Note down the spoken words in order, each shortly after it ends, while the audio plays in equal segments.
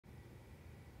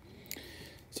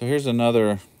So here's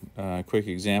another quick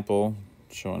example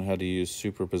showing how to use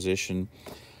superposition.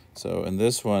 So in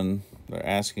this one, they're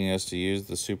asking us to use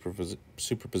the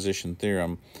superposition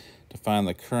theorem to find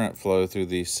the current flow through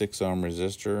the 6 ohm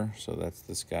resistor. So that's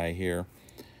this guy here.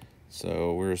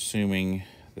 So we're assuming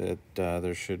that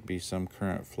there should be some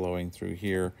current flowing through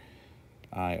here.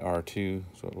 IR2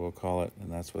 is what we'll call it,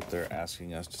 and that's what they're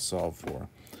asking us to solve for.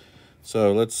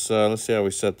 So let's see how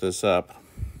we set this up.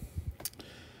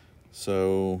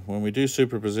 So when we do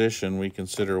superposition, we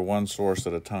consider one source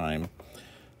at a time.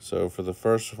 So for the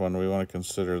first one, we want to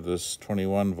consider this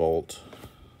 21 volt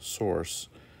source.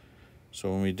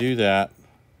 So when we do that,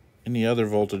 any other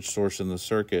voltage source in the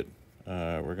circuit,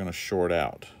 we're going to short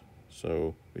out.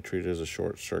 So we treat it as a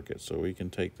short circuit. So we can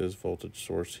take this voltage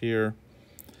source here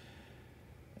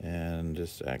and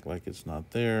just act like it's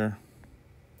not there,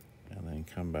 and then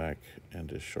come back and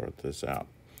just short this out.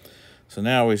 So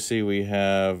now we see we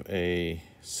have a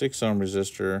 6 ohm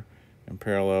resistor in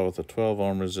parallel with a 12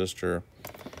 ohm resistor,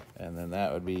 and then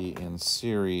that would be in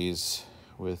series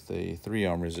with a 3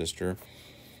 ohm resistor.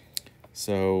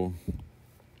 So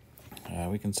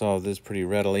we can solve this pretty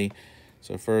readily.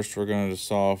 So first we're going to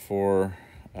solve for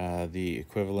the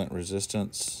equivalent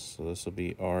resistance. So this will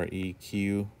be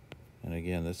Req, and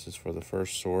again this is for the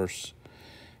first source,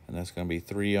 and that's going to be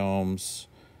 3 ohms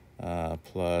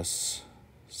plus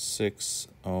 6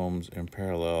 ohms in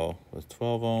parallel with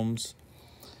 12 ohms.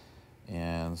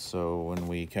 And so when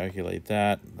we calculate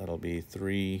that, that'll be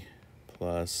 3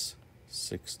 plus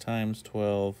 6 times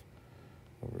 12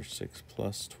 over 6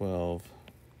 plus 12.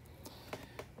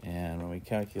 And when we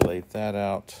calculate that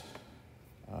out,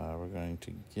 we're going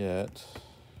to get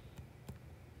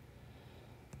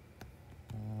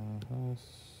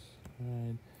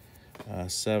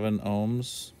 7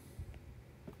 ohms.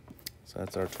 So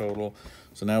that's our total.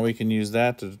 So now we can use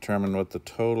that to determine what the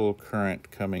total current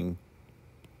coming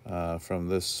from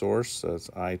this source. So it's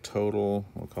I total,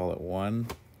 we'll call it 1.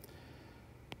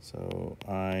 So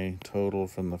I total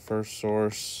from the first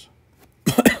source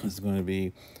is going to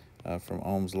be from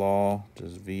Ohm's law,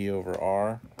 just V over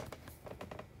R.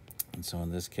 And so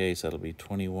in this case, that'll be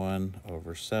 21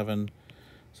 over 7.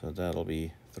 So that'll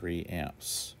be 3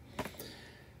 amps.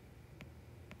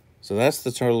 So that's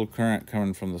the total current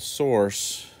coming from the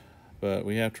source, but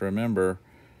we have to remember,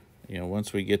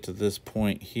 once we get to this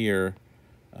point here,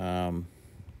 we're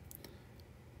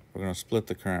going to split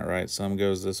the current, right? Some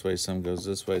goes this way, some goes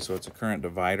this way, so it's a current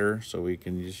divider, so we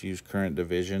can just use current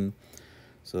division.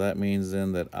 So that means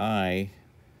then that I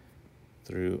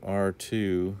through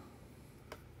R2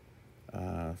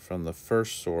 from the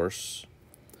first source,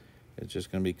 it's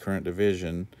just going to be current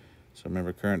division. So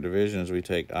remember, current division is we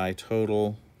take I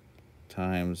total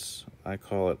times, I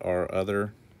call it R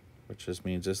other, which just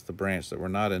means it's the branch that we're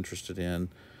not interested in,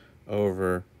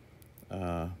 over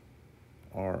R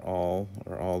all,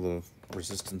 or all the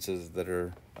resistances that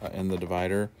are in the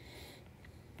divider.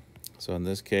 So in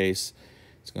this case,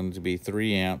 it's going to be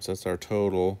 3 amps. That's our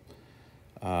total.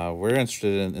 We're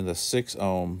interested in the 6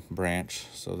 ohm branch,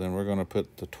 so then we're going to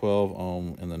put the 12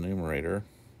 ohm in the numerator.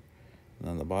 And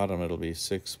then the bottom, it'll be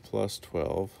 6 plus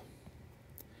 12.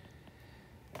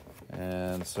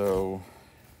 And so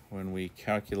when we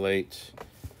calculate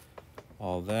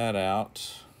all that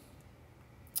out,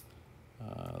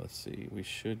 let's see, we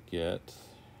should get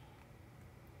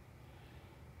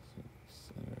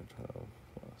 12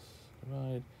 plus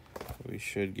divide, we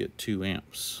should get 2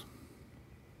 amps.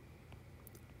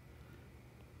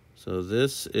 So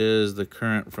this is the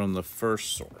current from the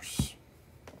first source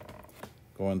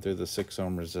going through the 6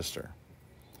 ohm resistor.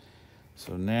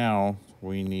 So now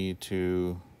we need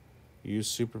to use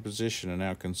superposition and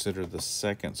now consider the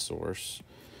second source.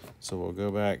 So we'll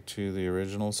go back to the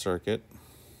original circuit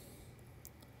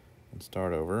and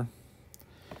start over.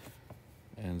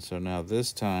 And so now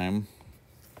this time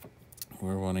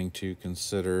we're wanting to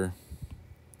consider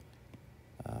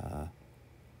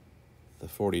the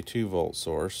 42 volt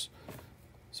source.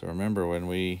 So remember, when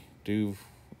we do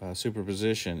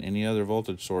superposition, any other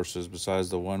voltage sources besides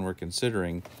the one we're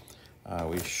considering,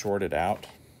 we short it out.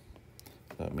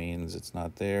 That means it's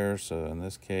not there. So in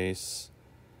this case,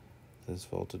 this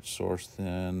voltage source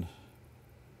then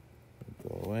would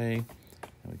go away,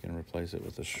 and we can replace it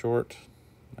with a short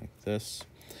like this.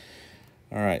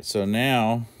 All right, so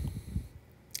now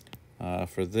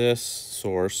for this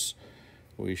source,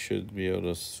 we should be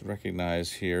able to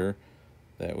recognize here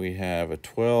that we have a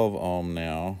 12 ohm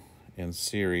now in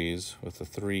series with a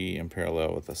 3 in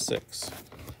parallel with a 6.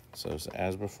 So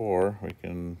as before, we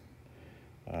can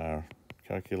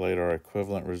calculate our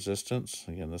equivalent resistance.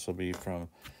 Again, this will be from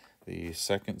the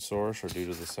second source, or due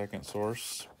to the second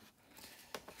source.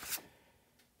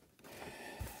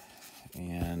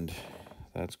 And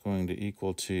that's going to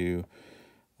equal to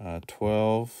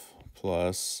 12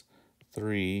 plus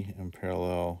 3 in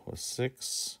parallel with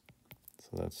 6.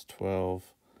 So that's 12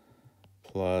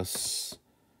 plus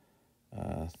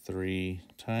 3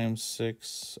 times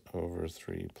 6 over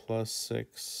 3 plus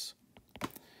 6.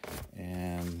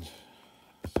 And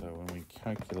so when we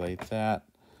calculate that,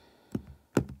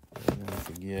 we're going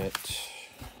to get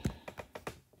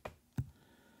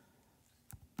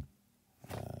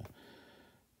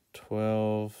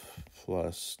 12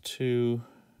 plus 2,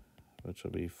 which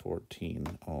will be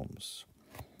 14 ohms.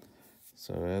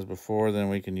 So as before, then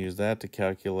we can use that to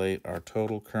calculate our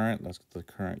total current. That's the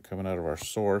current coming out of our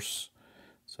source.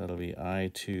 So that'll be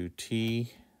I2T.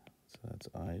 So that's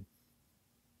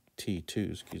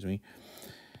IT2, excuse me.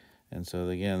 And so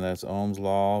again, that's Ohm's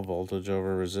law, voltage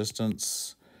over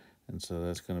resistance. And so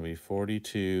that's going to be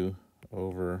 42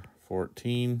 over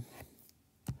 14.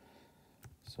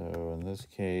 So in this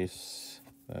case,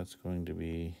 that's going to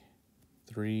be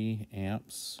 3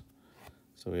 amps.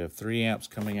 So we have 3 amps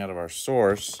coming out of our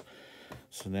source.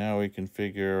 So now we can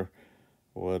figure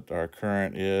what our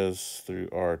current is through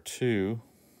R2.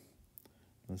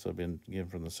 This will be again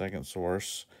from the second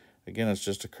source. Again, it's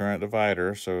just a current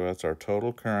divider, so that's our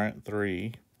total current,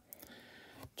 3,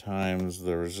 times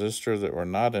the resistor that we're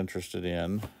not interested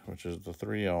in, which is the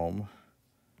 3 ohm,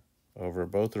 over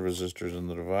both the resistors in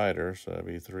the divider, so that'd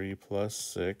be 3 plus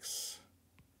 6.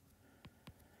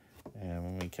 And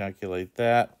when we calculate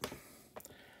that,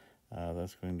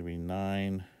 that's going to be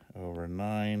 9 over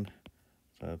 9,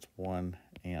 so that's 1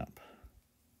 amp.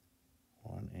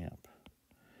 1 amp.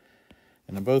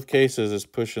 And in both cases, it's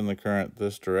pushing the current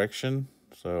this direction,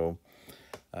 so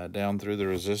down through the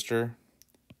resistor.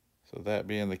 So that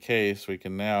being the case, we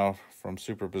can now, from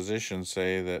superposition,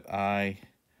 say that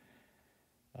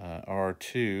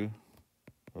R2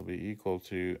 will be equal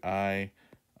to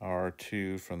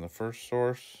IR2 from the first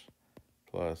source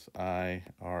plus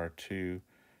IR2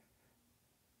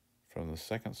 from the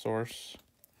second source.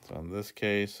 So in this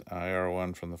case,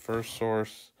 IR1 from the first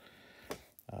source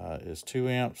is 2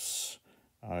 amps.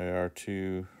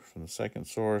 IR2 from the second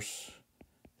source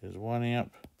is 1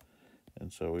 amp.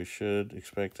 And so we should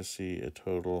expect to see a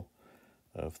total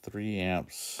of 3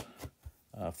 amps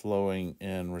flowing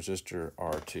in resistor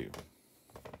R2.